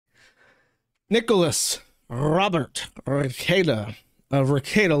Nicholas Robert Rekieta of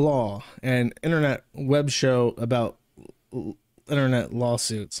Rekieta Law, an internet web show about internet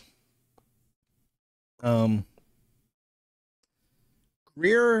lawsuits.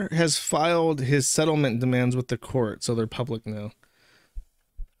 Greer has filed his settlement demands with the court, so they're public now.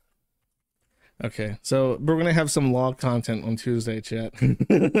 Okay, so we're gonna have some law content on Tuesday, chat.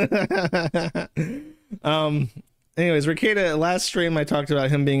 Anyways, Rekieta, last stream I talked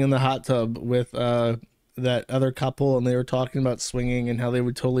about him being in the hot tub with that other couple, and they were talking about swinging and how they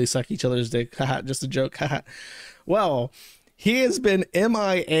would totally suck each other's dick. Haha, just a joke. Haha. Well, he has been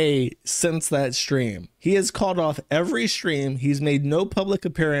MIA since that stream. He has called off every stream. He's made no public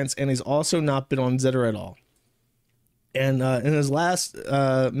appearance, and he's also not been on Zitter at all. And in his last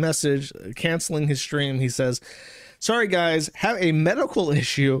message canceling his stream, he says, "Sorry guys, have a medical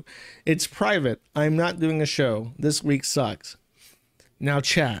issue. It's private. I'm not doing a show. This week sucks." Now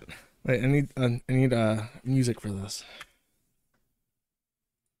chat. Wait, I need music for this.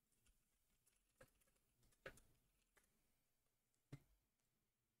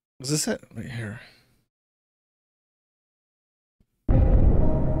 Is this it? Right here.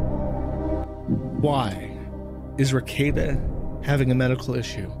 Why is Rekieta having a medical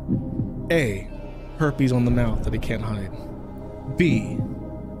issue? A, herpes on the mouth that he can't hide. B,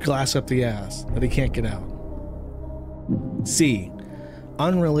 glass up the ass that he can't get out. C,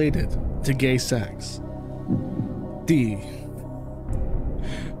 unrelated to gay sex. D,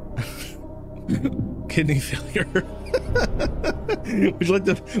 kidney failure. Would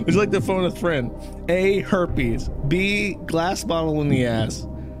you like to phone a friend? A, herpes. B, glass bottle in the ass.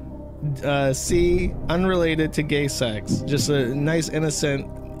 C, unrelated to gay sex, just a nice innocent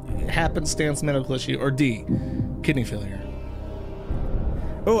happenstance medical issue. Or D, kidney failure.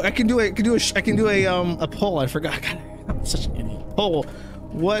 Oh, I can do a poll. I forgot. God, I'm such an idiot. Poll.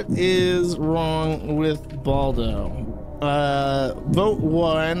 What is wrong with Baldo? Vote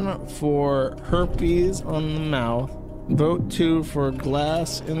 1 for herpes on the mouth. Vote 2 for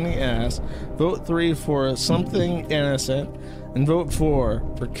glass in the ass. Vote 3 for something innocent. And vote 4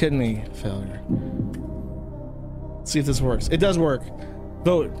 for kidney failure. Let's see if this works. It does work.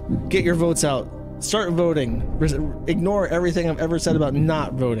 Vote. Get your votes out. Start voting. Ignore everything I've ever said about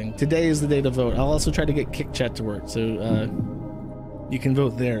not voting. Today is the day to vote. I'll also try to get Kick Chat to work, so you can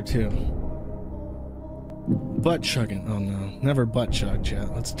vote there too. Butt chugging. Oh no. Never butt chug, chat.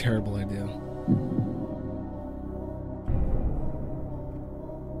 That's a terrible idea.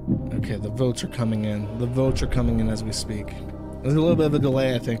 Okay, the votes are coming in. The votes are coming in as we speak. There's a little bit of a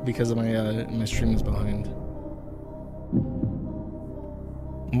delay, I think, because of my stream is behind.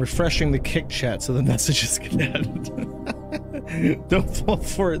 I'm refreshing the Kick Chat so the messages get added. Don't fall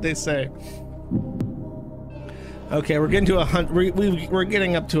for it, they say. Okay, we're getting to 100. We're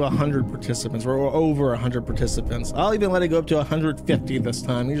getting up to 100 participants. We're over 100 participants. I'll even let it go up to 150 this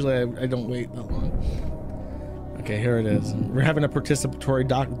time. Usually I don't wait that long. Okay, here it is. We're having a participatory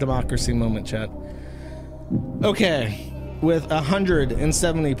democracy moment, chat. Okay. With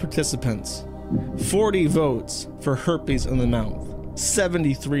 170 participants, 40 votes for herpes in the mouth,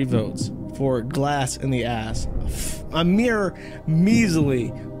 73 votes for glass in the ass, a mere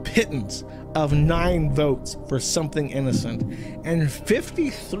measly pittance of 9 votes for something innocent, and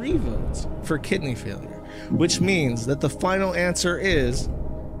 53 votes for kidney failure, which means that the final answer is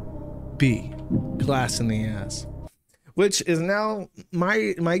B, glass in the ass, which is now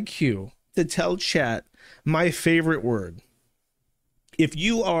my cue to tell chat my favorite word. If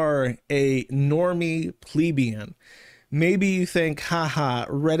you are a normie plebeian, maybe you think, haha,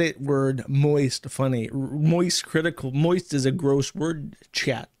 Reddit word moist funny, moist critical, moist is a gross word,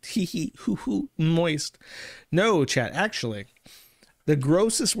 chat, hee hee, hoo hoo, moist. No, chat, actually, the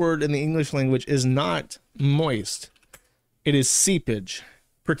grossest word in the English language is not moist. It is seepage,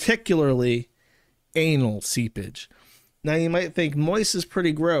 particularly anal seepage. Now you might think moist is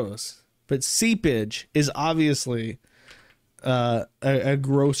pretty gross, but seepage is obviously a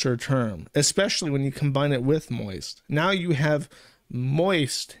grosser term, especially when you combine it with moist. Now you have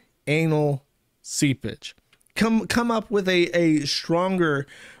moist anal seepage. Come up with a stronger,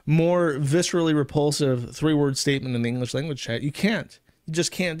 more viscerally repulsive 3-word statement in the English language, chat. You can't. You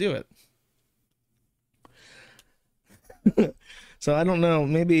just can't do it. So I don't know.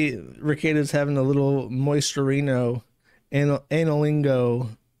 Maybe Rekieta's having a little moisturino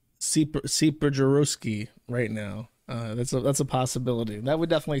analingo seepagerowski right now. That's a possibility. That would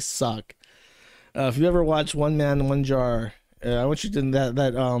definitely suck. If you ever watch One Man One Jar, I want you to do that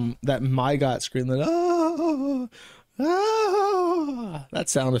MyGot scream, that that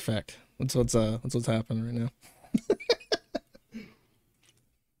sound effect. That's what's happening right now.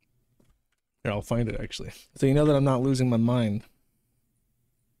 Here, I'll find it actually. So you know that I'm not losing my mind.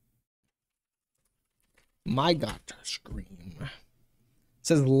 My God, scream. It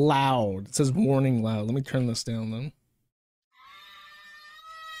says loud. It says warning loud. Let me turn this down then.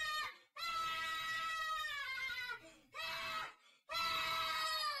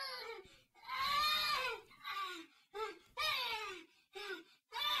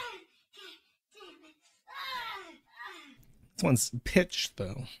 This one's pitched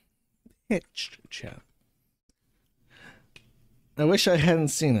though. Pitched, chat. I wish I hadn't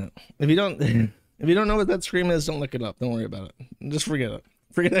seen it. If you don't know what that scream is, don't look it up. Don't worry about it. Just forget it.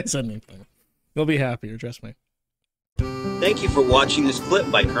 Forget I said anything. You'll be happier, trust me. Thank you for watching this clip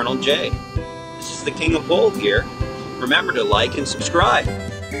by Colonel J. This is the King of Pole here. Remember to like and subscribe.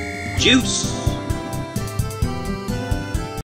 Juice!